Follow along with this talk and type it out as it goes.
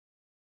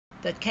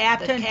The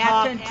Captain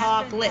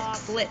Talk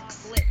Flicks.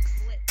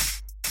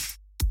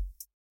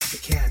 The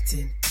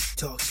Captain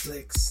talks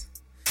flicks.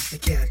 The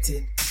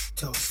Captain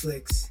talks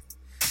flicks.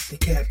 The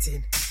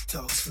Captain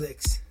talks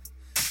flicks.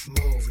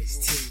 Movies,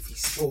 TV,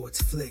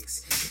 sports, flicks.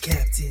 The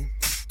Captain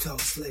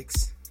talks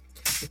flicks.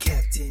 The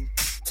Captain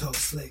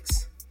talks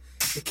flicks.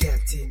 The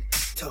Captain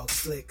talks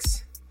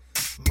flicks.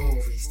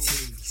 Movies,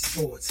 TV,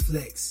 sports,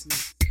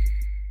 flicks.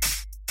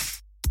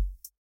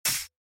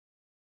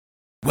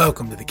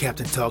 Welcome to the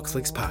Captain Talks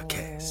Flicks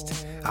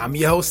podcast. I'm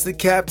your host, the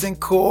Captain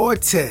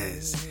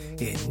Cortez,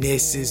 and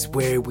this is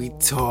where we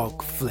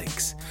talk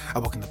flicks. I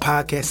welcome the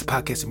podcast. The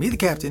podcast with me, the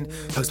Captain,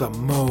 talks about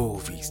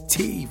movies,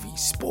 TV,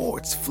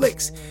 sports,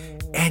 flicks,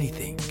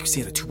 anything you can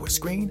see on a two-word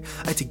screen.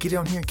 I like to get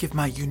on here and give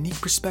my unique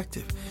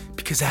perspective,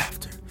 because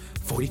after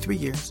 43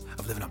 years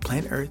of living on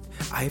planet Earth,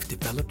 I have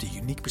developed a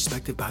unique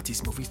perspective about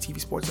these movies, TV,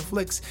 sports, and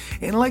flicks,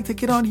 and I like to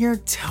get on here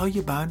and tell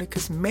you about it,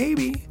 because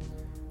maybe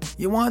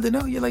you wanted to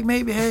know. You're like,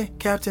 maybe, hey,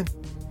 Captain,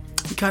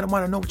 we kind of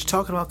want to know what you're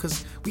talking about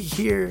because we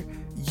hear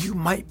you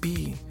might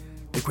be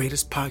the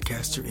greatest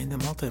podcaster in the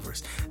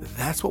multiverse.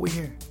 That's what we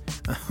hear.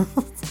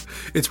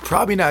 It's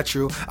probably not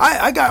true.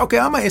 I got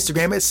on my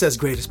Instagram, it says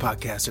greatest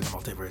podcaster in the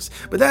multiverse,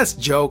 but that's a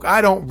joke.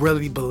 I don't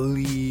really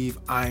believe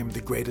I'm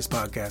the greatest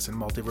podcaster in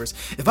the multiverse.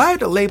 If I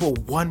had to label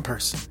one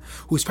person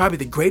who's probably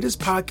the greatest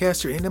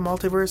podcaster in the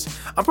multiverse,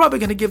 I'm probably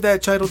going to give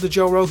that title to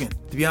Joe Rogan.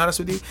 To be honest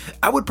with you,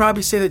 I would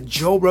probably say that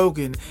Joe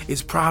Rogan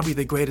is probably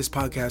the greatest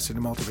podcaster in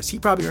the multiverse. He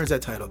probably earns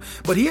that title,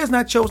 but he has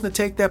not chosen to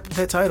take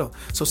that title.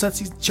 So since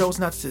he chose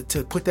not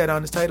to put that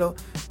on his title,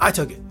 I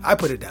took it. I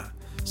put it down.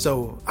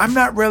 So I'm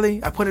not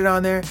really, I put it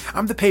on there.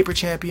 I'm the paper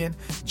champion.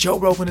 Joe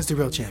Rogan is the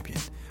real champion.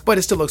 But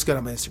it still looks good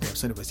on my Instagram.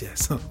 So anyways, yeah.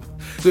 So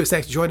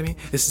thanks for joining me.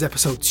 This is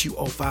episode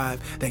 205.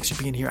 Thanks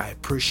for being here. I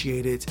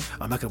appreciate it.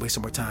 I'm not going to waste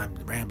some more time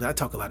rambling. I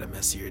talk a lot of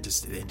mess here.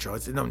 Just the intro.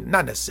 No,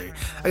 not necessary.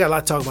 I got a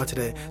lot to talk about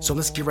today. So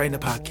let's get right into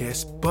the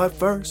podcast. But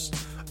first,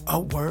 a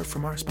word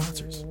from our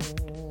sponsors.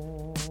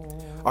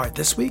 All right,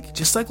 this week,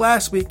 just like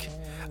last week,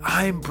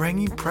 I'm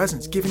bringing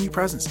presents, giving you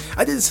presents.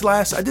 I did this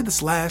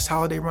last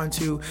holiday run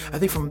too. I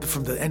think from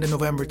the end of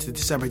November to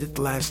December. I did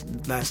the last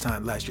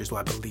year's,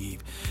 I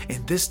believe.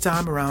 And this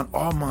time around,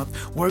 all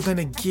month, we're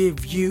gonna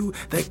give you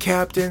the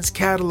Captain's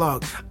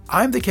catalog.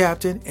 I'm the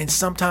Captain, and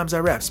sometimes I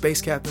rap. Space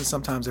Captain,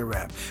 sometimes I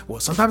rap. Well,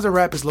 sometimes I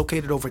rap is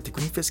located over at the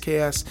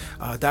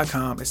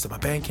greenfistchaos.com. It's my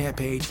Bandcamp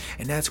page,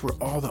 and that's where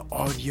all the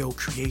audio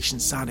creation,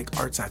 sonic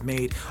arts I've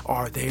made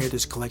are there.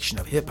 There's a collection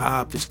of hip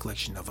hop. There's a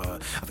collection of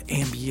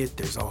ambient.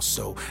 There's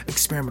also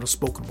experimental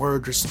spoken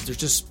word. There's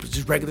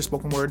just regular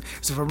spoken word.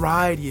 There's a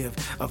variety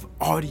of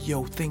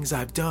audio things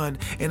I've done,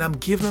 and I'm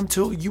giving them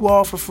to you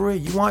all for free.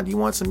 You want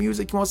some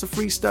music? You want some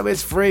free stuff?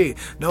 It's free,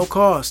 no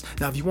cost.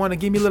 Now, if you want to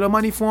give me a little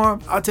money for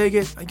them, I'll take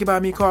it. You buy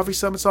me coffee,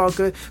 something, it's all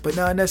good, but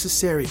not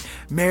necessary.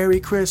 Merry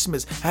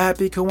Christmas,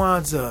 Happy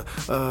Kwanzaa,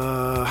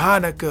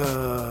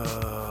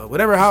 Hanukkah,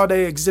 whatever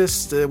holiday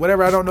exists,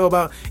 whatever I don't know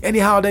about, any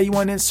holiday you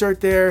want to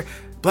insert there,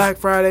 Black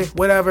Friday,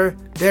 whatever,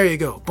 there you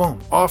go. Boom.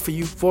 All for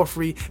you for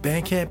free.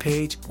 Bandcamp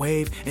page,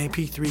 Wave,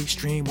 MP3,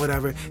 stream,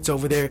 whatever. It's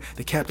over there.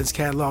 The Captain's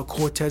Catalog,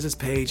 Cortez's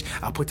page.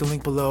 I'll put the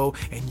link below,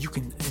 and you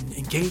can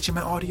engage in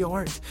my audio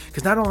art.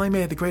 Because not only am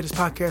I the greatest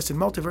podcast in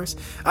multiverse,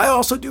 I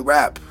also do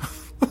rap.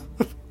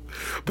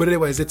 But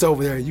anyways, it's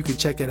over there. You can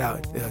check it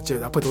out.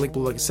 I'll put the link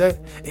below, like I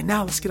said. And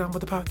now let's get on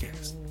with the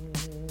podcast.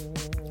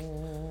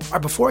 All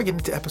right, before I get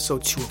into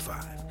episode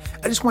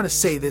 205, I just want to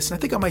say this, and I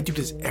think I might do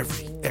this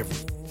every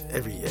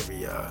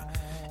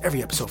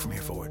episode from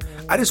here forward.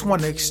 I just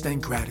want to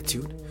extend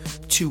gratitude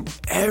to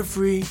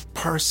every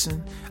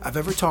person I've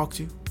ever talked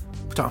to.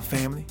 We're talking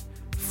family,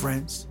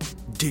 friends,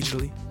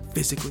 digitally,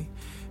 physically.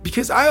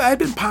 Because I've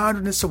been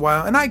pondering this a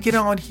while, and I get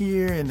on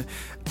here and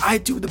I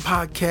do the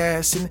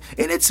podcast, and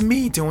it's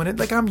me doing it.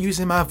 Like, I'm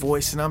using my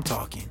voice and I'm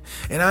talking,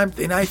 and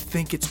I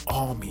think it's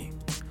all me,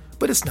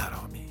 but it's not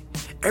all me.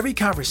 Every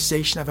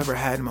conversation I've ever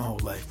had in my whole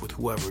life with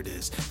whoever it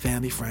is,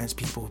 family, friends,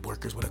 people,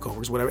 workers,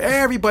 coworkers, whatever,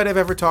 everybody I've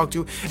ever talked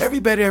to,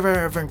 everybody I've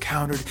ever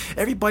encountered,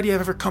 everybody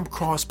I've ever come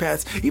cross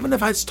paths, even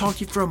if I just talked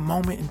to you for a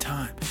moment in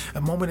time,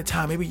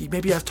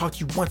 maybe I've talked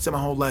to you once in my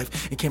whole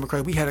life and came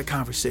across, we had a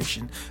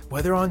conversation,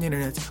 whether on the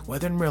internet,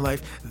 whether in real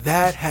life,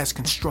 that has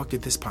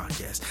constructed this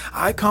podcast.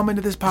 I come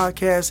into this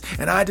podcast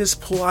and I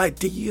just pull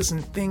ideas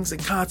and things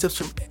and concepts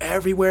from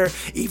everywhere,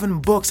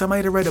 even books. I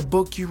might have read a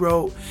book you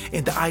wrote,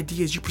 and the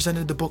ideas you presented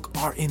in the book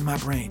are in my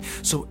brain.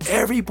 So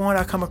everyone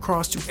I come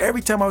across to, every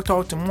time I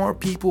talk to more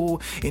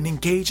people and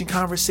engage in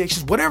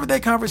conversations, whatever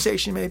that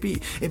conversation may be,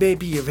 it may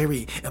be a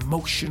very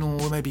emotional,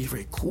 it may be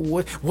very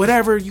cool,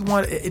 whatever you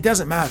want, it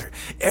doesn't matter.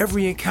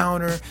 Every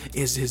encounter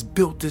has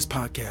built this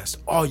podcast.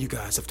 All you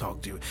guys have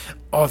talked to,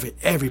 all of it,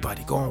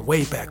 everybody going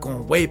way back to when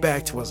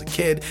I was a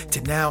kid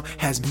to now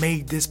has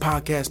made this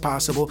podcast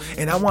possible,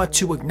 and I want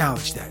to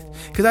acknowledge that.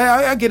 Because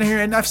I get in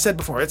here and I've said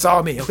before, it's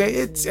all me, okay?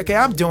 It's okay,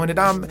 I'm doing it,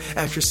 I'm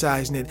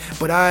exercising it,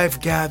 but I've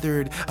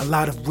gathered a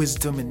lot of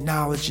wisdom and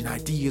knowledge and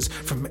ideas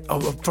from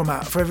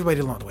everybody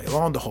along the way,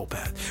 along the whole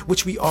path,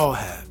 which we all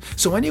have.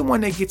 So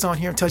anyone that gets on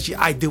here and tells you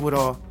I do it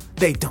all,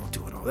 They don't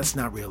do it all. That's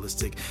not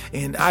realistic.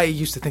 And I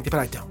used to think that, but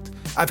I don't.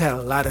 I've had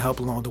a lot of help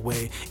along the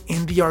way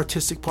in the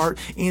artistic part,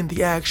 in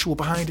the actual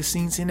behind the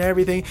scenes and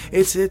everything.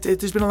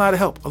 There's been a lot of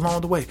help along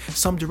the way.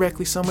 Some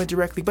directly, some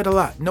indirectly, but a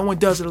lot. No one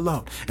does it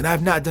alone. And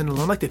I've not done it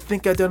alone. I like to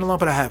think I've done it alone,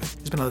 but I haven't.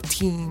 There's been a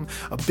team,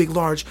 a big,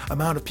 large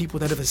amount of people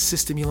that have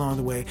assisted me along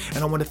the way. And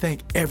I want to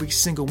thank every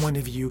single one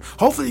of you.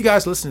 Hopefully you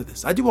guys listen to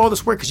this. I do all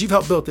this work because you've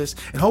helped build this,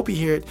 and hope you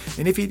hear it.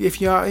 And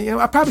if you are,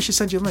 I probably should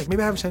send you a link.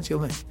 Maybe I haven't sent you a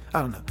link. I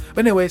don't know.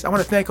 But anyways, I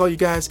want to thank all you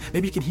guys.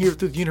 Maybe you can hear it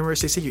through the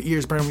universe. They say your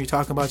ears burn when you're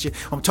talking about you.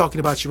 I'm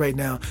talking about you right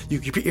now.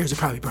 Your ears are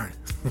probably burning.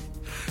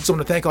 So I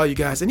want to thank all you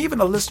guys, and even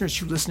the listeners,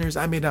 you listeners.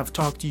 I may not have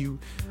talked to you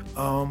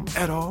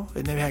at all,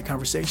 and never had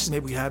conversations.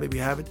 Maybe we have, maybe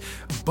we haven't,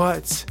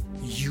 but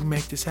you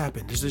make this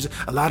happen. There's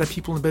a lot of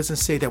people in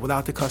business say that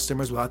without the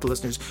customers, without the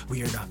listeners,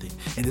 we are nothing.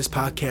 And this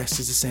podcast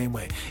is the same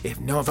way. If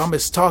I'm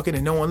just talking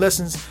and no one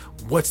listens,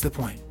 what's the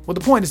point? Well,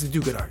 the point is to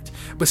do good art,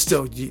 but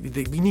still,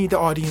 we need the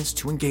audience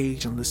to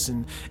engage and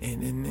listen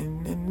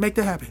and make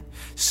that happen.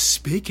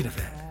 Speaking of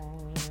that,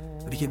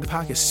 begin the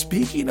podcast.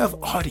 Speaking of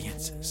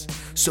audiences,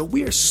 so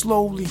we are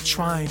slowly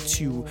trying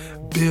to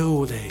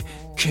build a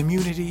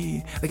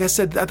community. Like I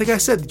said, I think I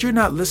said, you're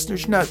not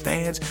listeners, you're not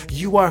fans,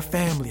 you are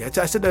family. I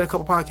said that a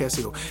couple podcasts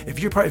ago.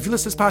 If you listen to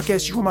this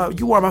podcast,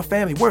 you are my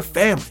family. We're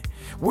family.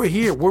 We're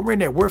here. We're in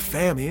there. We're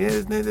family.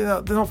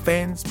 There's no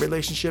fans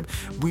relationship.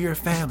 We are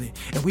family.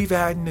 And we've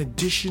added an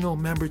additional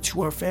member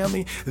to our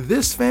family.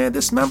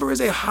 This member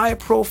is a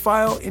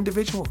high-profile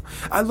individual.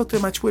 I looked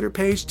at my Twitter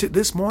page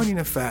this morning,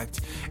 in fact,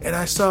 and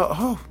I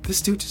saw,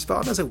 this dude just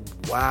followed. I was like,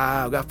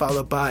 wow, got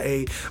followed by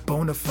a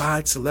bona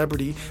fide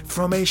celebrity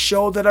from a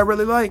show that I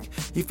really like.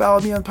 He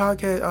followed me on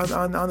podcast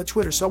on the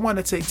Twitter. So I want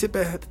to say tip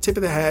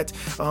of the hat,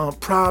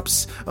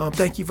 props.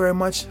 Thank you very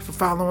much for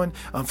following,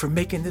 for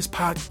making this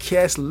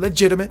podcast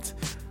legitimate.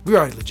 We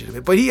are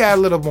legitimate, but he added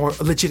a little more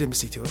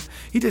legitimacy to it.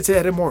 He did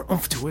add a more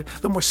oomph to it, a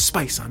little more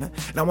spice on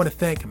it. And I want to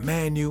thank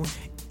Manu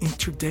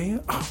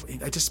Interdea.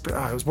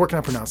 I was working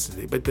on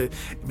pronouncing it, but the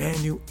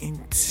Manu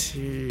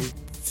Interdea.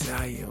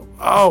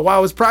 Oh, wow, I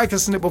was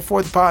practicing it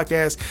before the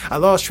podcast. I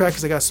lost track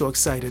because I got so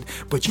excited.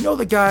 But you know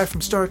the guy from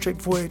Star Trek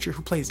Voyager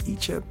who plays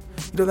Icheb?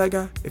 You know that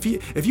guy? If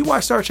you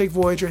watch Star Trek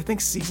Voyager, I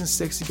think season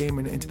 6 he came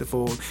into the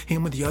fold.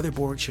 Him with the other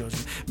Borg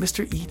children.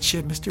 Mr.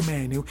 Icheb, Mr.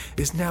 Manu,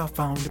 is now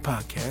following the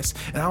podcast.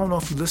 And I don't know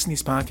if you listen to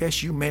these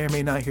podcasts, you may or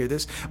may not hear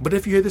this. But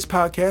if you hear this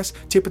podcast,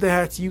 tip of the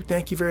hat to you.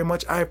 Thank you very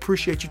much. I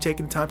appreciate you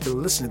taking the time to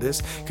listen to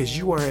this because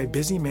you are a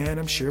busy man,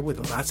 I'm sure,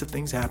 with lots of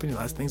things happening,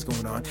 lots of things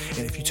going on. And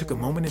if you took a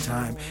moment in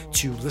time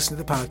to listen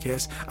to the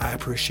podcast, I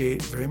appreciate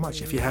it very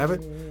much. If you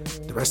haven't,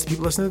 the rest of the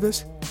people listening to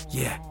this,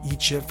 yeah,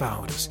 each have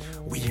followed us.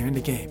 We here in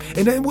the game.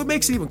 And then what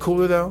makes it even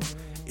cooler though,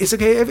 it's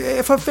okay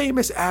if a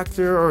famous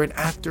actor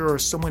or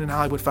someone in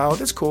Hollywood followed,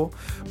 that's cool.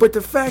 But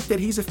the fact that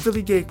he's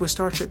affiliated with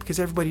Star Trek, because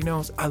everybody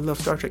knows I love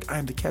Star Trek, I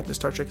am the captain of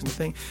Star Trek and the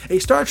thing. A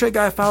Star Trek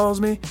guy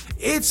follows me,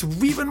 it's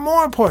even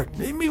more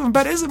important. Even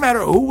better, it doesn't matter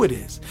who it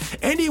is.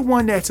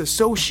 Anyone that's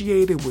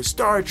associated with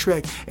Star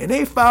Trek and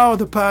they follow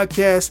the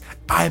podcast,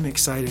 I'm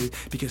excited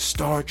because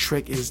Star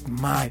Trek is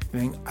my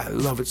thing. I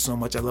love it so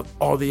much. I love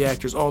all the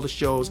actors, all the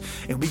shows,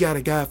 and we got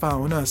a guy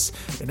following us,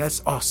 and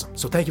that's awesome.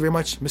 So thank you very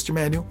much, Mr.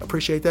 Manu.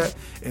 Appreciate that.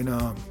 And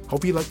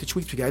hope you like the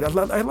tweets we got.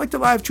 I like to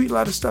live tweet a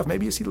lot of stuff.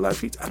 Maybe you see the live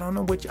tweets. I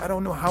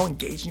don't know how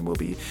engaging you will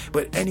be.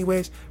 But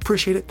anyways,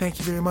 appreciate it. Thank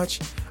you very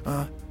much.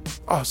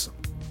 Awesome.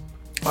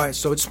 All right,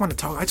 so I just want to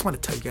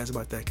tell you guys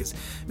about that because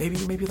maybe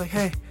like,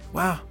 hey,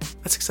 wow,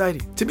 that's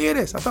exciting. To me, it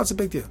is. I thought it's a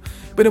big deal.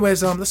 But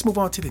anyways, let's move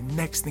on to the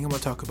next thing I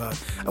want to talk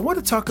about. I want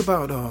to talk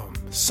about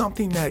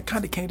something that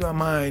kind of came to my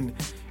mind.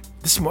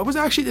 It was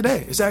actually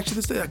today. It's actually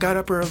this day. I got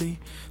up early,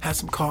 had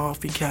some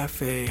coffee,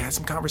 cafe, had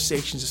some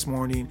conversations this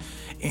morning,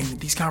 and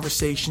these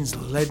conversations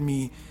led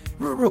me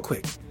real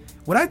quick.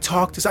 When I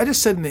talk to, I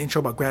just said in the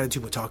intro about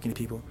gratitude with talking to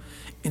people.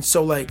 And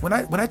so like when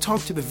I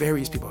talk to the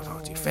various people I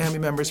talk to, family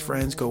members,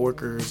 friends,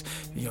 coworkers,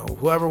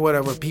 whoever,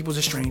 whatever, people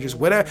to strangers,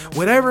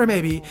 whatever it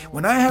may be,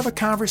 when I have a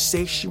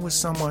conversation with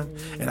someone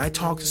and I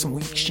talk to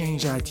someone, we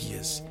exchange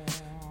ideas.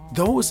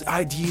 Those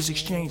ideas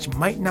exchanged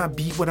might not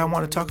be what I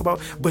want to talk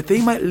about, but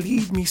they might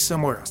lead me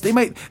somewhere else.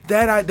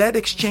 That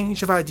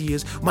exchange of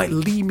ideas might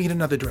lead me in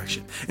another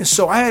direction. And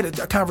so I had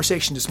a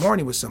conversation this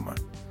morning with someone,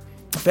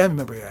 a family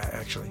member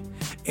actually,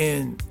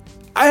 and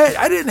I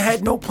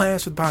had no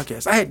plans for the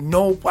podcast. I had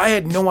no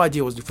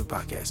idea what to do for the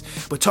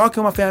podcast. But talking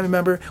to my family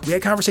member, we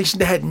had a conversation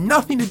that had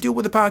nothing to do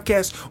with the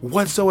podcast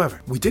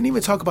whatsoever. We didn't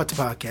even talk about the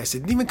podcast. It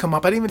didn't even come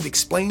up. I didn't even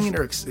explain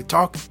or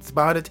talk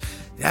about it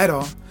at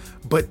all.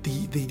 But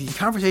the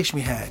conversation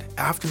we had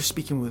after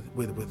speaking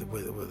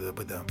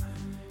with them,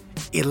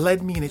 it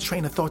led me in a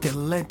train of thought that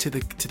led to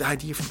the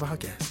idea for the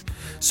podcast.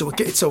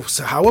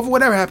 So however,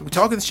 whatever happened, we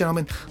talking to this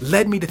gentleman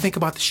led me to think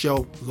about the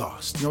show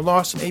Lost.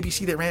 Lost from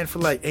ABC that ran for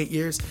like 8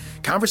 years.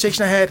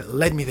 Conversation I had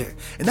led me there.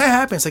 And that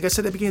happens, like I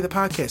said at the beginning of the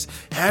podcast,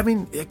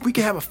 we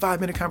could have a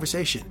 5-minute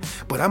conversation,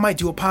 but I might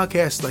do a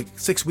podcast like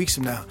 6 weeks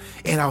from now,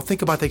 and I'll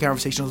think about that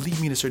conversation. It'll lead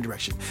me in a certain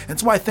direction. And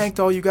that's why I thanked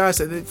all you guys.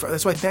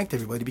 That's why I thanked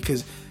everybody,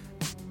 because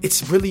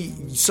it's really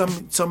some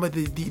of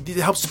the it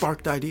helps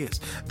spark the ideas.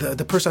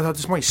 The person I thought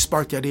this morning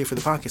sparked the idea for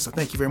the podcast. So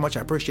thank you very much.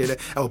 I appreciate it.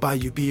 I will buy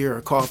you beer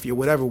or coffee or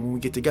whatever when we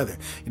get together.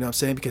 You know what I'm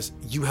saying? Because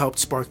you helped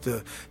spark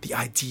the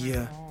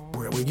idea.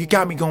 Where you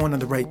got me going on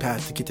the right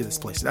path to get to this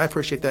place. And I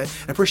appreciate that.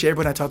 I appreciate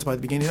everybody I talked about at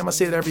the beginning. I'm gonna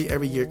say that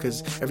every year,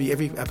 because every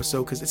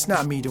episode, because it's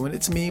not me doing it,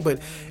 it's me, but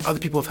other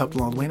people have helped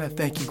along the way, and I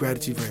thank you,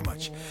 gratitude very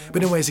much.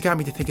 But anyways, it got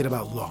me to thinking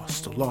about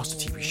Lost, the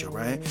TV show,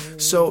 right?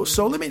 So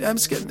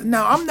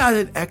now I'm not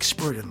an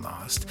expert in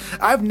Lost.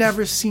 I've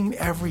never seen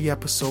every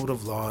episode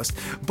of Lost,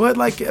 but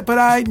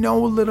I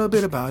know a little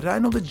bit about it. I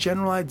know the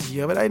general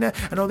idea, but I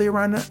know they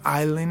were on an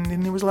island,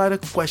 and there was a lot of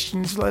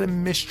questions, a lot of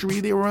mystery.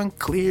 They were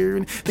unclear,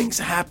 and things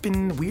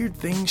happened, weird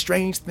things,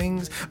 strange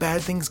things, bad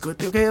things, good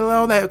things, okay,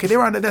 all that, okay, they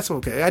were on that, that's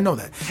okay, I know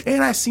that.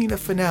 And I seen the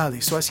finale,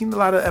 so I seen a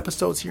lot of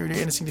episodes here and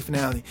there, and I seen the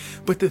finale.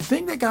 But the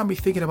thing that got me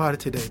thinking about it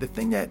today, the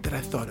thing that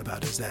I thought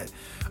about is that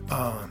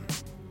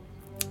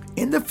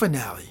in the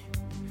finale,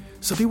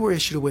 some people were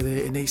issued with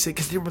it, and they said,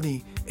 because it didn't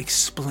really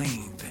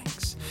explain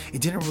things,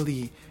 it didn't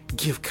really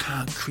give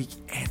concrete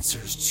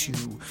answers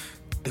to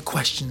the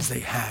questions they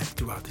had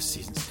throughout the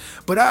seasons.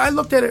 But I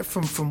looked at it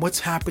from what's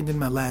happened in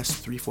my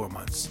last 3-4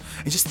 months,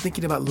 and just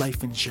thinking about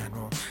life in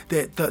general,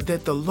 that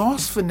the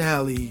Lost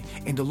finale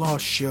and the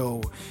Lost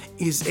show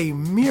is a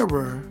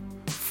mirror.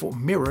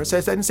 I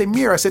didn't say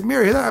mirror, I said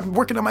mirror. I'm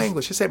working on my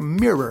English. I said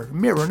mirror,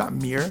 not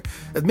mirror.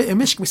 In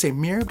Michigan we say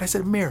mirror, but I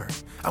said mirror.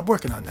 I'm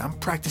working on that. I'm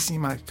practicing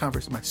my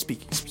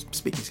speaking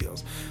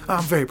skills.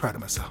 I'm very proud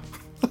of myself.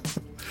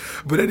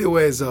 But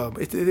anyways,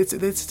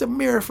 it's a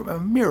mirror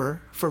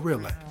for real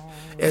life.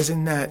 As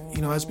in that,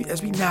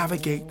 as we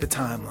navigate the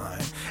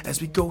timeline, as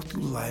we go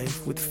through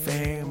life with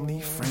family,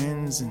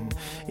 friends, and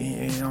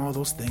all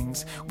those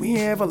things, we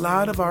have a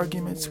lot of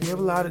arguments, we have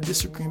a lot of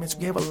disagreements,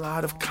 we have a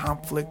lot of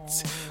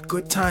conflicts,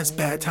 good times,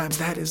 bad times.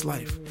 That is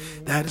life.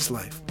 That is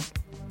life.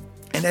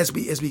 And as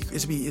we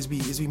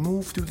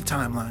move through the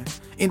timeline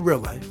in real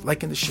life,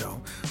 like in the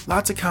show,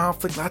 lots of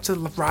conflict, lots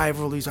of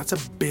rivalries, lots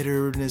of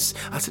bitterness,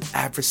 lots of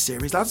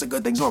adversaries, lots of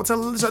good things. There's a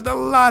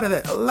lot of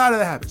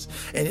that happens.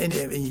 And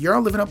you're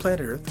all living on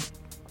planet Earth.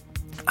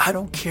 I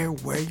don't care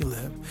where you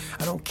live.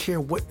 I don't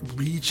care what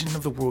region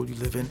of the world you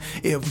live in.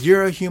 If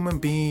you're a human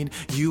being,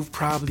 you've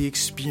probably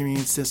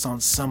experienced this on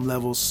some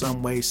level,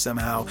 some way,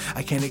 somehow.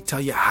 I can't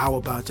tell you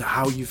how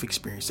you've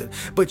experienced it,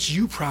 but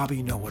you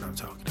probably know what I'm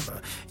talking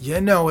about.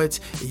 You know it.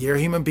 You're a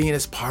human being.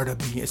 It's part of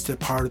being. It's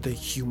part of the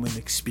human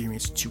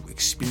experience to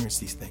experience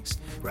these things,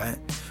 right?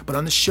 But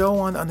on the show,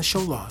 on the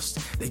show Lost,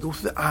 they go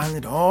through the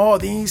island. All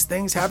these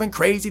things happen: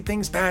 crazy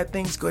things, bad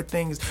things, good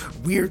things,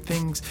 weird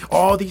things.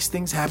 All these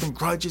things happen.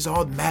 Grudges,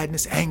 all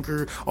madness,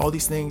 anger, all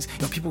these things.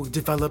 People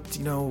developed,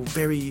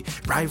 very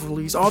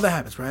rivalries. All that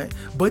happens, right?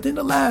 But in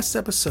the last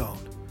episode,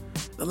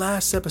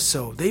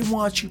 they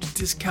want you to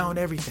discount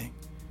everything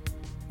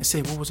and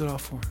say, what was it all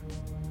for?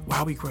 Why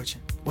are we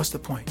grudging? What's the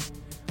point?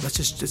 Let's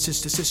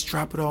just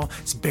drop it all.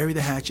 Let's bury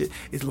the hatchet.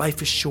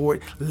 Life is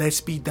short. Let's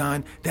be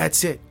done.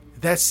 That's it.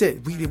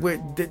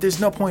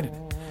 There's no point in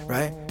it.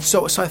 Right,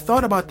 so I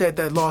thought about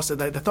that loss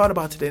that I thought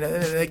about today,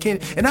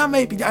 and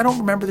I don't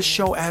remember the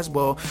show as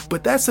well,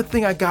 but that's the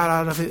thing I got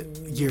out of it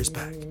years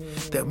back.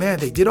 That man,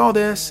 they did all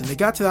this and they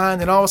got to the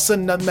island, and all of a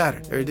sudden nothing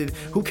mattered.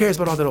 Who cares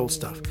about all that old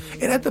stuff?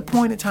 And at the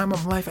point in time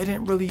of life, I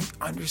didn't really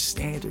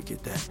understand or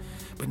get that.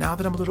 But now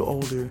that I'm a little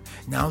older,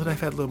 now that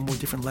I've had a little more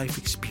different life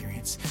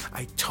experience,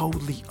 I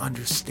totally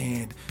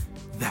understand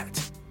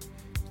that.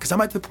 Because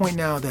I'm at the point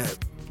now that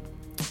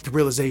the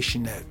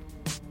realization that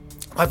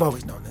I've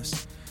always known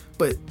this.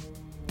 But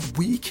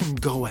we can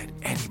go at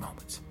any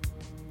moment,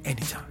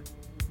 anytime.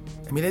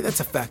 I mean, that's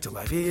a fact of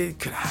life. It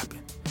could happen.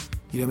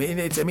 You know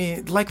what I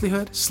mean?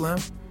 Likelihood, slim,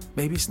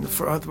 maybe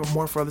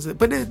more for others.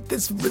 But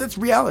that's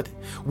reality.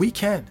 We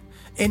can.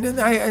 And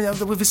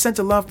then with the sense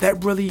of love,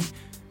 that really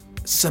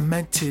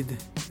cemented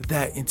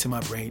that into my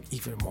brain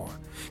even more.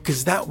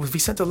 Because that with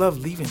Vicente Love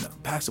leaving the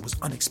past, it was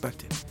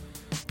unexpected.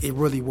 It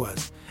really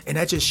was. And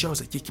that just shows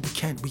that we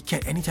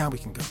can, anytime we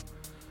can go.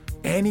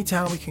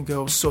 Anytime we can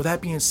go. So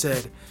that being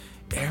said,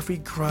 every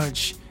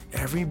grudge,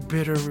 every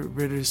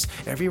bitterness,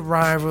 every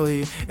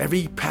rivalry,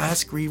 every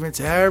past grievance,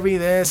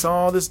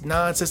 all this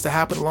nonsense that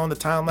happened along the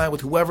timeline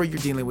with whoever you're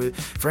dealing with,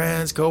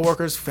 friends,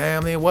 co-workers,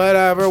 family,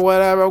 whatever,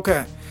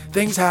 okay.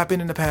 Things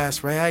happened in the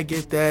past, right? I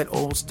get that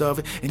old stuff,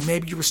 and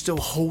maybe you were still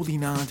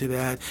holding on to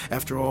that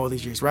after all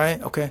these years,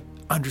 right? Okay,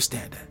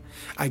 understand that.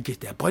 I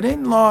get that. But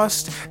in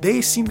Lost,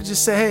 they seem to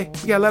just say, hey,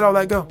 we gotta let all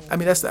that go. I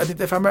mean, I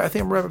think I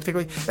remember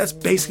particularly, that's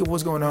basically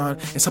what's going on.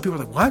 And some people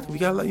are like, what? We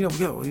gotta let,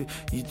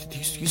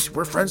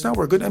 we're friends now,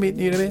 we're good. I mean,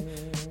 you know what I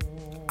mean?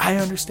 I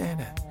understand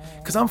that.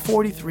 Because I'm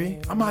 43,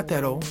 I'm not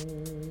that old.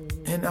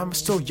 And I'm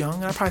still young,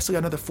 and I probably still got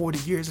another 40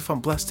 years if I'm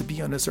blessed to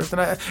be on this earth.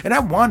 And I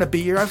want to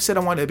be here. I've said I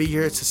want to be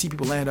here to see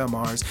people land on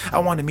Mars. I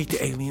want to meet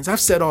the aliens. I've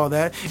said all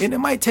that. And it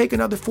might take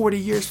another 40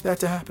 years for that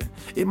to happen.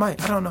 It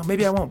might. I don't know.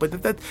 Maybe I won't.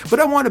 But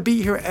I want to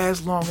be here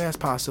as long as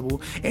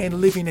possible and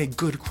living a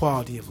good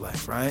quality of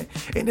life, right?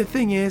 And the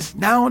thing is,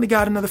 now I only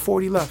got another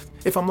 40 left.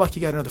 If I'm lucky,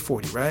 got another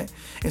 40, right?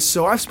 And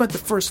so I've spent the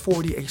first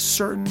 40 a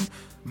certain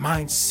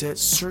mindset,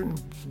 certain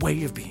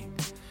way of being.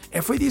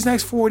 And for these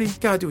next 40,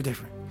 gotta do it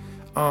different.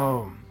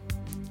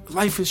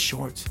 Life is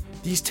short.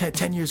 These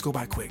 10 years go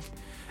by quick.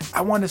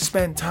 I want to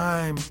spend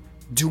time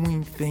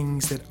doing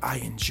things that I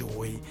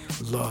enjoy,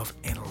 love,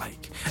 and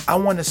like. I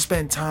want to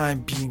spend time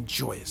being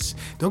joyous.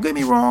 Don't get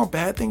me wrong,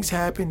 bad things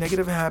happen,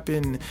 negative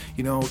happen,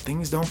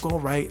 things don't go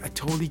right. I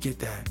totally get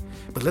that.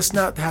 But let's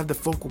not have the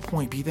focal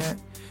point be that,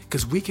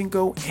 because we can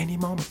go any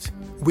moment.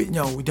 We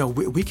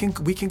can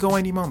go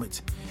any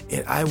moment.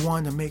 And I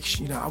want to make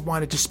sure, I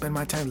want to just spend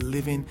my time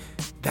living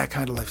that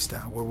kind of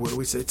lifestyle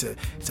where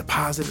it's a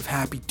positive,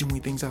 happy, doing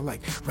things I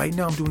like. Right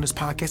now I'm doing this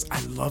podcast.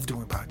 I love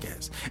doing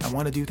podcasts. I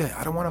want to do that.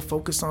 I don't want to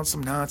focus on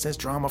some nonsense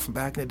drama from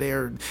back in the day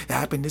or it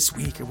happened this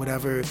week or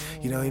whatever,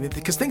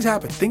 because things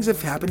happen. Things have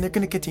happened. They're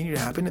going to continue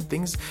to happen, and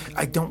things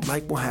I don't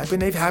like will happen.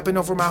 They've happened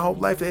over my whole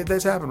life.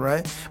 That's happened,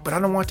 right? But I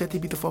don't want that to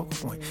be the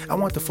focal point. I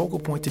want the focal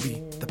point to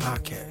be the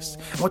podcast.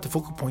 I want the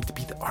focal point to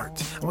be the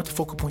art. I want the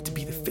focal point to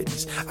be the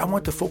fitness. I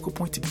want the focal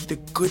point to be the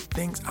good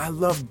things. I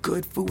love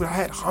good food. I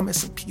had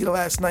hummus and pita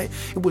last night.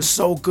 It was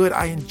so good.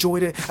 I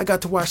enjoyed it. I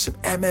got to watch some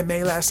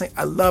MMA last night.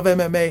 I love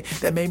MMA.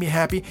 That made me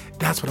happy.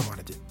 That's what I want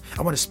to do.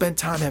 I want to spend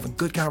time having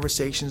good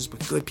conversations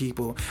with good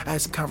people. I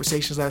had some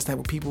conversations last night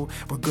with people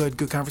were good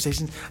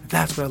conversations.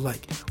 That's what I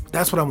like.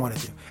 That's what I want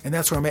to do. And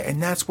that's where I'm at.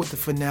 And that's what the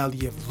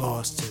finale of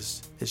Lost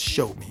has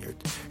showed me, or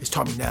has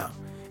taught me now.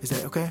 Is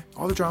that, okay,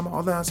 all the drama,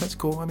 all the nonsense,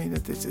 cool. I mean,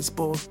 it's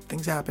bull.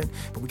 Things happen,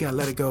 but we got to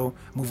let it go,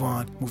 move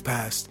on, move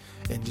past,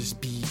 and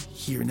just be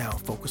here now,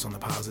 focus on the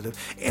positive.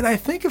 And I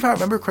think if I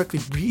remember correctly,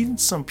 reading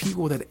some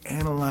people that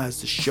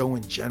analyzed the show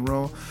in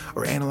general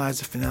or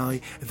analyzed the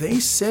finale, they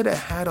said it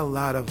had a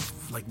lot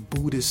of like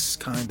Buddhist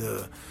kind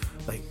of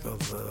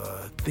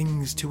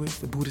things to it,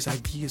 the Buddhist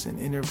ideas and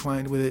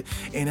intertwined with it.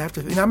 And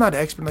I'm not an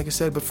expert, like I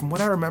said, but from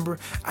what I remember,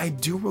 I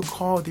do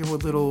recall there were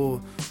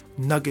little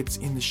nuggets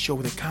in the show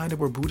that kind of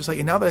were Buddhist.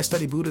 And now that I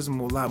study Buddhism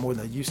a lot more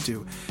than I used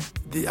to,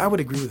 I would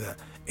agree with that.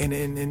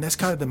 And that's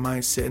kind of the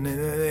mindset.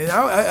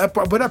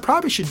 What I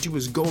probably should do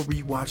is go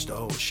rewatch the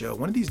whole show.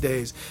 One of these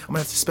days, I'm going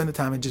to have to spend the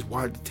time and just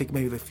take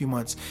maybe a few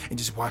months and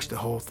just watch the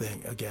whole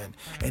thing again.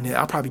 And then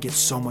I'll probably get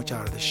so much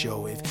out of the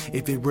show if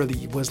it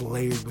really was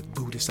layered with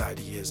Buddhist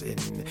ideas and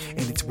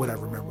it's what I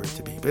remember it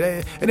to be.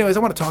 But anyways, I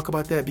want to talk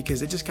about that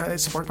because it just kind of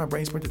sparked my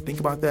brain to think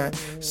about that.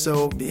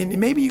 So and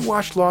maybe you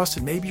watched Lost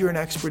and maybe you're an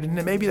expert and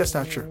maybe that's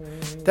not true.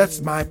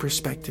 That's my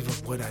perspective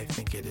of what I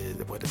think it is,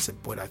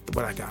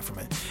 what I got from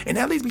it. And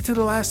that leads me to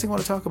the last thing I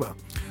want to talk about.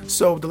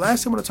 So the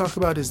last thing I want to talk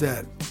about is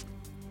that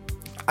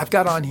I've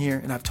got on here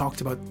and I've talked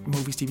about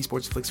movies, TV,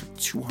 sports, and flicks for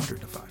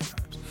 205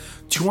 times.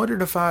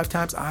 205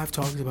 times I've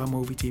talked about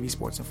movie, TV,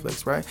 sports, and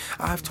flicks, right?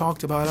 I've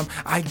talked about them.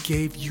 I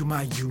gave you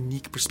my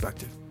unique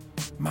perspective.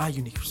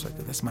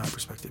 That's my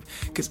perspective.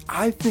 Because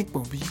I think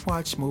when we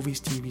watch movies,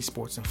 TV,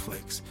 sports, and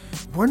flicks,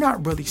 we're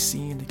not really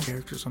seeing the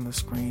characters on the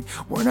screen.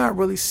 We're not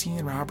really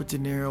seeing Robert De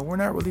Niro. We're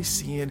not really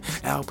seeing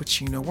Al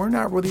Pacino. We're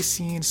not really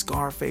seeing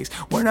Scarface.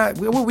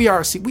 We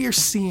are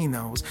seeing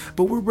those,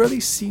 but we're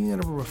really seeing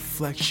a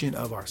reflection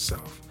of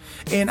ourselves.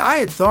 And I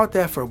had thought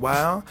that for a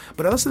while,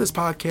 but I listened to this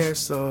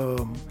podcast,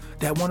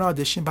 That One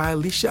Audition by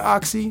Alicia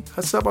Oxy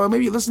herself. Or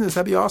maybe you listen to this,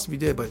 that'd be awesome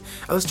if you did, but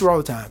I listen to her all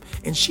the time.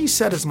 And she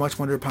said as much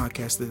one of her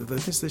podcasts,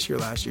 this year,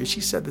 last year, she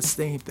said the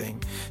same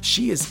thing.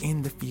 She is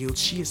in the field.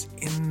 She is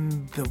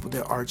in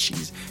the art.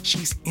 She's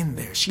in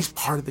there. She's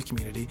part of the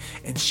community.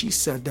 And she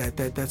said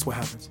that's what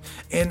happens.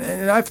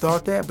 And I've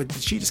thought that, but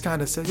she just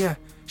kind of said, yeah,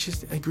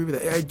 I agree with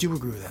that. I do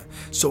agree with that.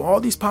 So all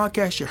these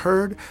podcasts you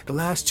heard, the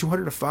last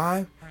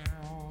 205,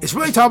 it's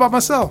really talking about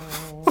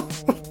myself.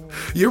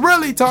 You're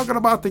really talking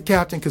about the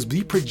captain because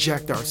we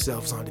project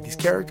ourselves onto these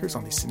characters,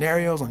 on these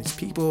scenarios, on these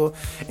people.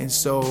 And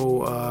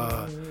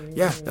so,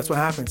 that's what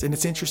happens. And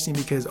it's interesting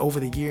because over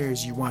the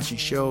years, you watch these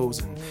shows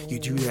and you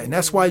do that. And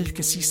that's why you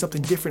can see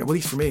something different, at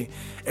least for me.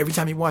 Every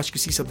time you watch, you can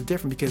see something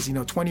different because,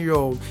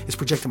 20-year-old is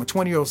projecting my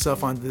 20-year-old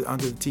self onto the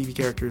TV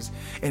characters.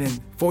 And then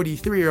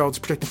 43-year-old is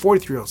projecting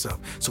 43-year-old self.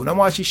 So when I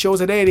watch these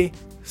shows at 80,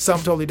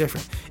 something totally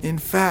different. In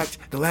fact,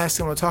 the last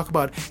thing I want to talk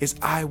about is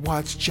I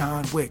watched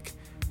John Wick,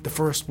 the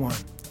first one.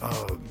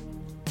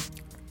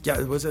 I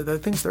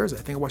think it's Thursday.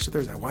 I think I watched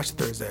it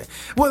Thursday.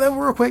 Well, then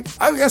real quick,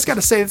 I just got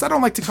to say this. I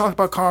don't like to talk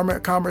about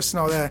commerce and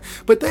all that,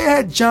 but they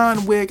had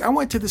John Wick. I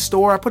went to the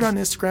store. I put it on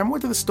Instagram. I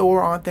went to the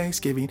store on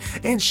Thanksgiving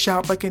and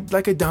shopped like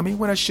a dummy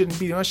when I shouldn't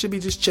be. I should be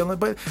just chilling,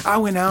 but I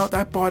went out.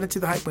 I bought into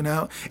the hype, went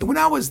out. And when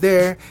I was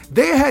there,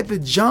 they had the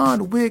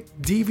John Wick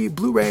DVD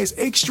Blu-rays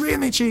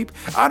extremely cheap.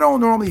 I don't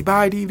normally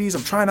buy DVDs.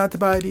 I'm trying not to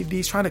buy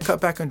DVDs, trying to cut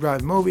back on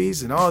drive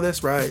movies and all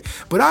this, right?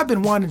 But I've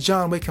been wanting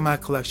John Wick in my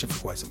collection for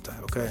quite some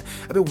time, okay?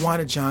 I've been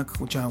wanting John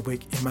John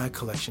Wick in my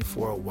collection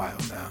for a while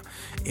now,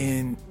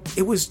 and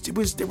they were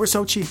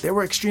so cheap. They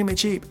were extremely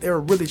cheap. They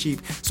were really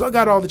cheap. So I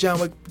got all the John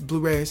Wick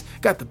Blu-rays,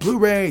 got the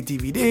Blu-ray,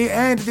 DVD,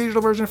 and the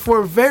digital version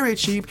for very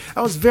cheap.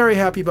 I was very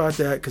happy about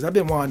that because I've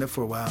been wanting it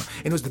for a while,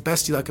 and it was the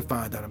best deal I could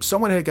find on them. So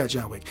I went ahead and got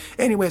John Wick.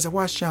 Anyways, I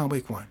watched John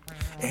Wick 1,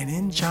 and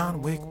in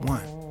John Wick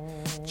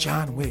 1,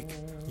 John Wick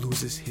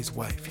loses his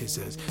wife,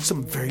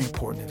 something very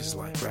important in his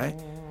life, right?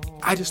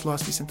 I just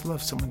lost Vicente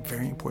Love, someone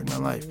very important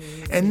in my life.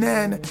 And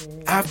then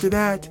after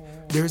that,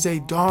 there's a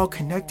dog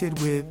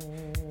connected with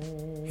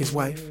his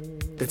wife.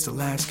 That's the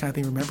last kind of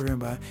thing I remember him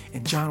by.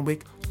 And John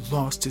Wick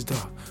lost his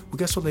dog. Well,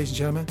 guess what, ladies and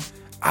gentlemen?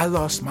 I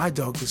lost my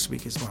dog this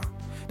week as well.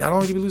 Not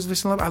only did we lose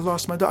Vicente Love, I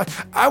lost my dog.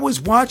 I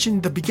was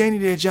watching the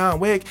beginning of John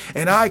Wick,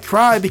 and I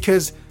cried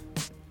because,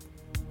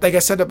 like I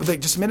said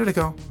just a minute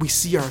ago, we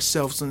see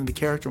ourselves in the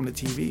character on the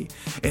TV.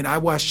 And I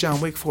watched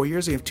John Wick 4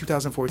 years ago in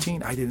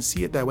 2014. I didn't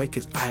see it that way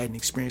because I hadn't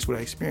experienced what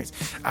I experienced.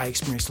 I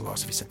experienced the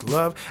loss of Vicente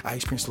Love. I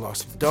experienced the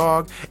loss of the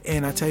dog.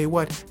 And I tell you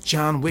what,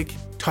 John Wick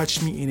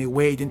touched me in a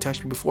way it didn't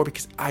touch me before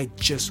because I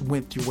just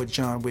went through what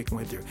John Wick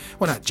went through.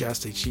 Well, not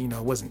just, it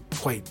wasn't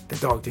quite, the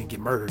dog didn't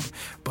get murdered,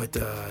 but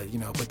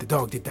the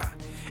dog did die.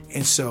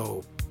 And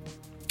so,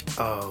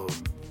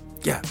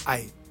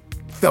 I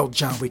felt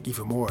John Wick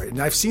even more.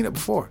 And I've seen it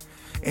before.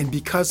 And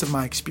because of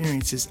my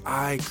experiences,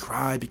 I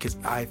cried because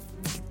I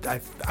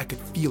could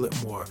feel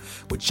it more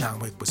what John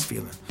Wick was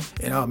feeling.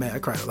 And oh man, I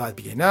cried a lot at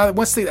the beginning. Now,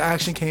 once the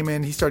action came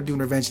in, he started doing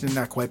revenge, and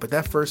not quite, but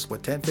that first,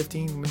 10,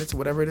 15 minutes or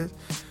whatever it is,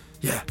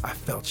 yeah, I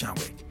felt John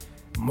Wick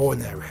more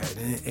than I ever had.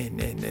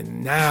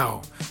 And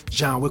now,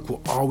 John Wick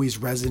will always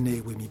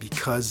resonate with me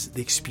because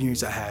the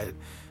experience I had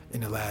in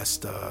the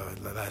last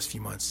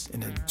few months,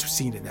 and then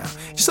seeing it now,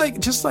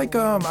 just like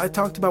I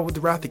talked about with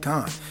the Wrath of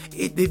Khan.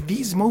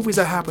 These movies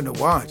I happen to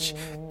watch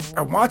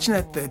are watching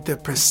at the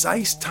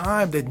precise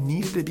time that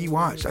needed to be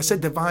watched. I said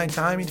divine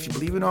timing. If you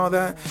believe in all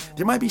that,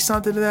 there might be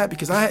something to that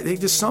because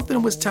just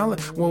something was telling.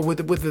 Well, with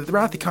the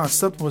Wrath of Khan,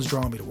 something was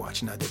drawing me to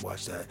watch, and I did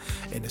watch that.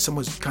 And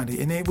someone was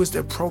and it was the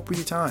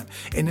appropriate time.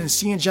 And then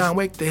seeing John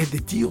Wick, the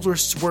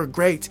deals were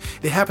great.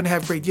 They happened to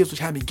have great deals, which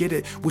had me get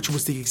it, which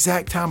was the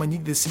exact time I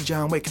needed to see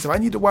John Wick. Because if I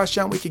need to watch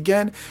John Wick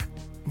again,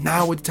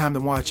 now was the time to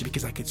watch it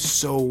because I could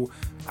so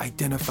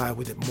identify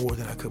with it more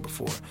than I could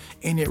before.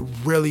 And it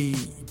really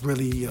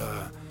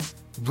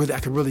I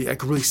could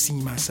really see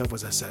myself,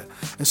 as I said.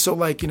 And so,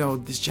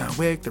 this John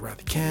Wick, the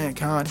Wrath of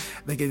Khan,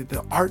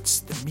 the arts,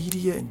 the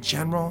media in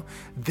general,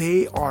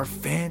 they are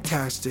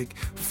fantastic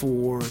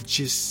for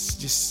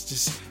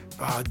just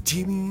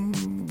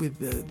dealing with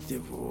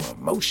the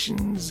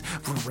emotions,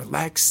 for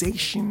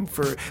relaxation,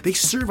 they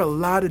serve a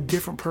lot of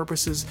different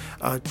purposes,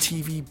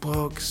 TV,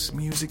 books,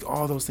 music,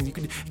 all those things. You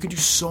can do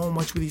so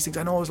much with these things.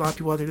 I know there's a lot of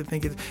people out there that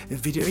think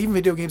even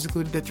video games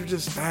included, that they're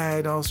just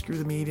bad. Oh, screw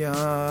the media.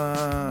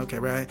 Okay,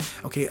 right?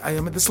 Okay,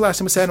 this is the last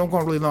time I said, I'm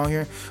going really long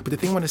here, but the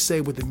thing I want to say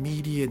with the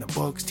media and the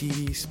books,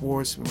 TV,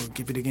 sports,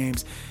 video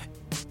games,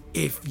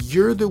 if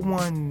you're the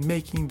one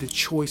making the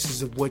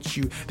choices of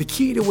the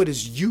key to it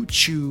is you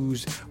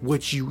choose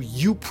what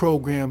you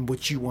program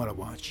what you want to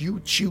watch. You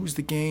choose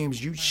the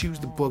games, you choose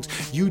the books,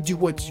 you do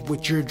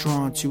what you're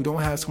drawn to.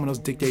 Don't have someone else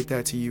dictate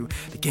that to you.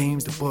 The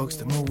games, the books,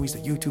 the movies, the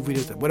YouTube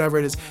videos, whatever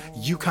it is,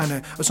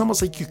 it's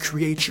almost like you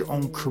create your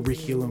own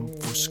curriculum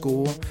for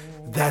school.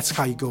 That's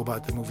how you go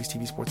about the movies,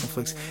 TV, sports, and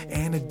flicks.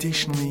 And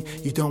additionally,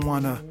 you do it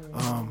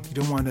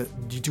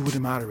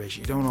in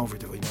moderation. You don't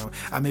overdo it.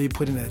 I may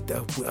put in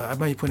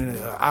an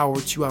hour,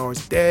 2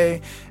 hours a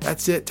day.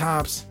 That's it,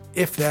 tops.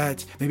 If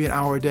that, maybe an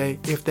hour a day,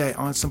 if that,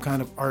 on some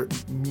kind of art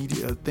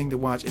media thing to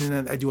watch. And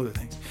then I do other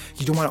things.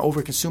 You don't want to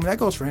overconsume. That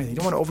goes for anything. You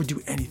don't want to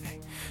overdo anything.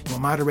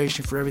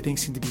 Moderation for everything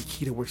seems to be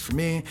key that works for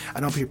me.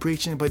 I don't be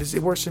preaching, but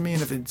it works for me,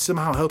 and if it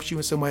somehow helps you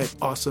in some way,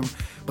 awesome.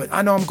 But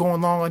I know I'm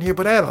going long on here,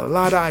 but I had a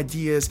lot of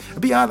ideas. I'll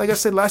be honest, like I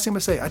said, last thing I'm going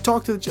to say, I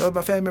talked to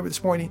my family member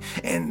this morning,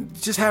 and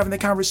just having the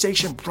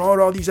conversation brought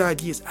all these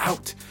ideas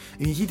out.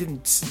 And we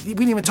didn't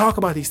even talk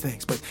about these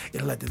things, but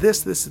it led to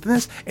this,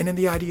 and then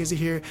the ideas are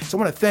here. So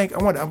I want to thank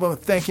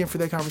him for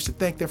that conversation,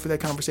 thank them for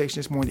that conversation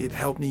this morning. It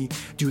helped me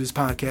do this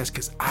podcast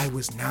because I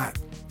was not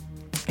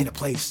in a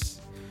place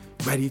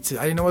I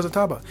didn't know what I was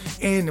talking about.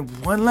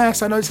 And one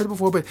last, I know I said it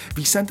before, but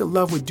Vicente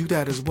Love would do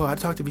that as well. I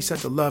talked to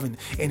Vicente Love,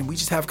 and we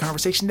just have a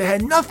conversation that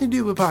had nothing to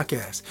do with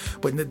podcasts.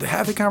 But to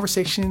have the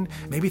conversation,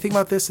 maybe think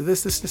about this.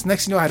 Next thing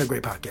you know, I had a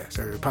great podcast,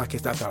 or a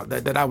podcast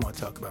that I want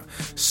to talk about.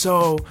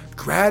 So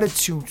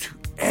gratitude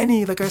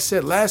to like I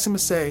said, last time I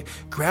say,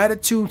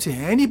 gratitude to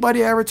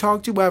anybody I ever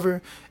talked to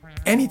ever.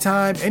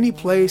 Anytime, any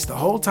place, the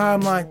whole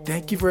timeline,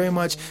 thank you very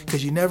much,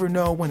 because you never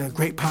know when a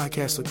great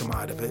podcast will come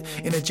out of it.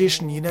 In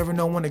addition, you never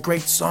know when a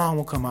great song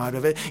will come out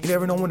of it. You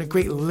never know when a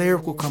great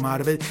lyric will come out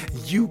of it.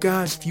 You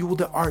guys fuel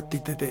the art,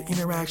 the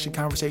interaction,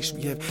 conversation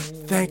we have.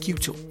 Thank you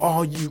to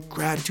all you.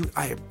 Gratitude.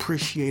 I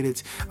appreciate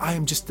it. I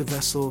am just the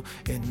vessel,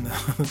 and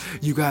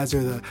you guys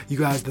are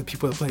the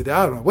people that play that.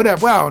 I don't know.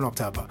 Whatever. Well, I don't know what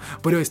I'm talking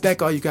about. But anyways,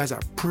 thank all you guys. I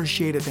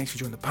appreciate it. Thanks for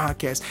joining the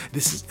podcast.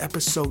 This is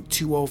episode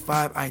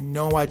 205. I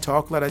know I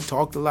talk a lot. I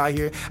talked a lot out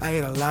here. I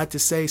had a lot to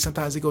say.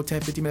 Sometimes they go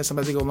 10, 15 minutes.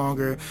 Sometimes they go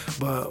longer.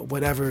 But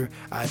whatever.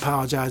 I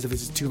apologize if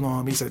it's too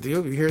long. He said,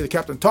 you hear the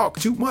captain talk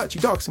too much. He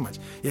talks too much.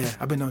 Yeah,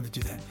 I've been known to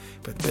do that.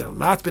 But a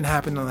lot's been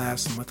happening the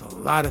last month. A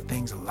lot of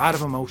things. A lot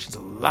of emotions.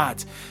 A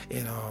lot.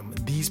 And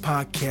these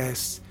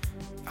podcasts,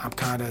 I'm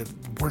kind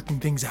of working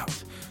things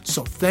out.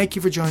 So thank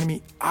you for joining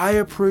me. I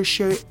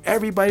appreciate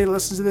everybody that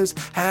listens to this,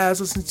 has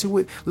listened to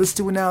it, listen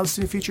to it now,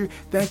 listen to the future.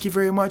 Thank you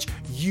very much.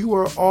 You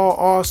are all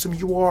awesome.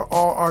 You are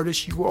all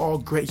artists. You are all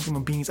great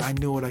human beings. I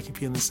know what I can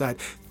feel inside.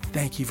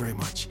 Thank you very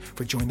much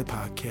for joining the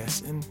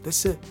podcast. And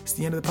that's it. It's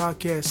the end of the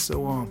podcast.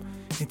 So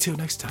until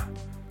next time,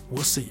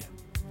 we'll see you.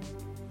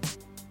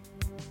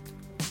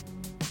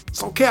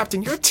 So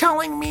Captain, you're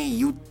telling me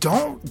you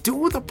don't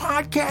do the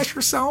podcast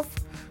yourself?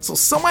 So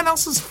someone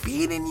else is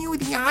feeding you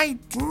the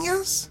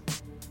ideas?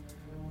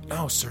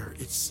 No, sir.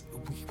 It's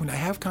when I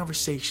have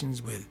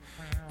conversations with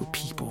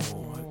people,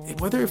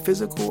 whether they're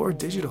physical or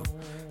digital,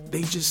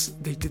 they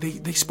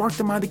spark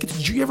the mind.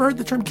 You ever heard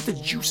the term "get the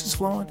juices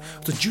flowing"?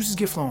 The juices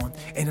get flowing,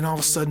 and then all of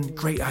a sudden,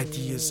 great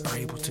ideas are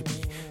able to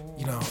be.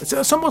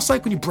 It's almost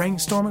like when you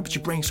brainstorming, but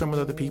you brainstorm with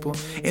other people,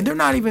 and they're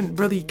not even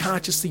really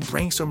consciously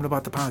brainstorming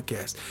about the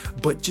podcast,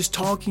 but just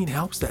talking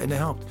helps that, and it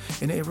helped,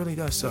 and it really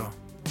does. So.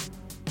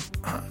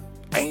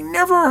 I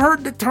never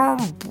heard the term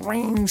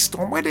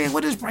brainstorm. What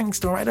is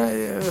brainstorm?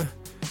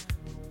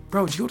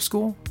 Bro, did you go to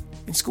school?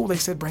 In school, they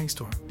said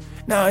brainstorm.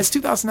 Now, it's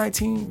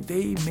 2019.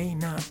 They may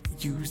not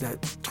use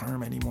that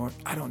term anymore.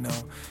 I don't know.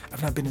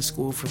 I've not been in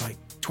school for like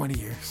 20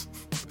 years.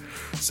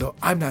 So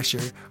I'm not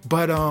sure.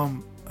 But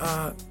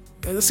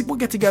we'll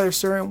get together,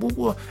 sir, and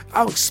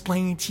I'll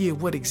explain to you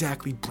what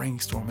exactly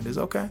brainstorming is,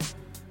 okay?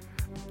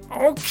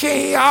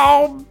 Okay,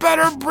 I'll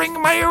better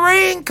bring my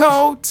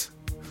raincoat.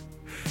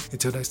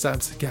 Until next time,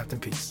 it's the Captain.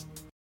 Peace.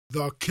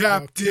 The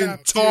Captain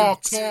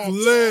Talks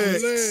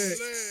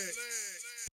Flicks.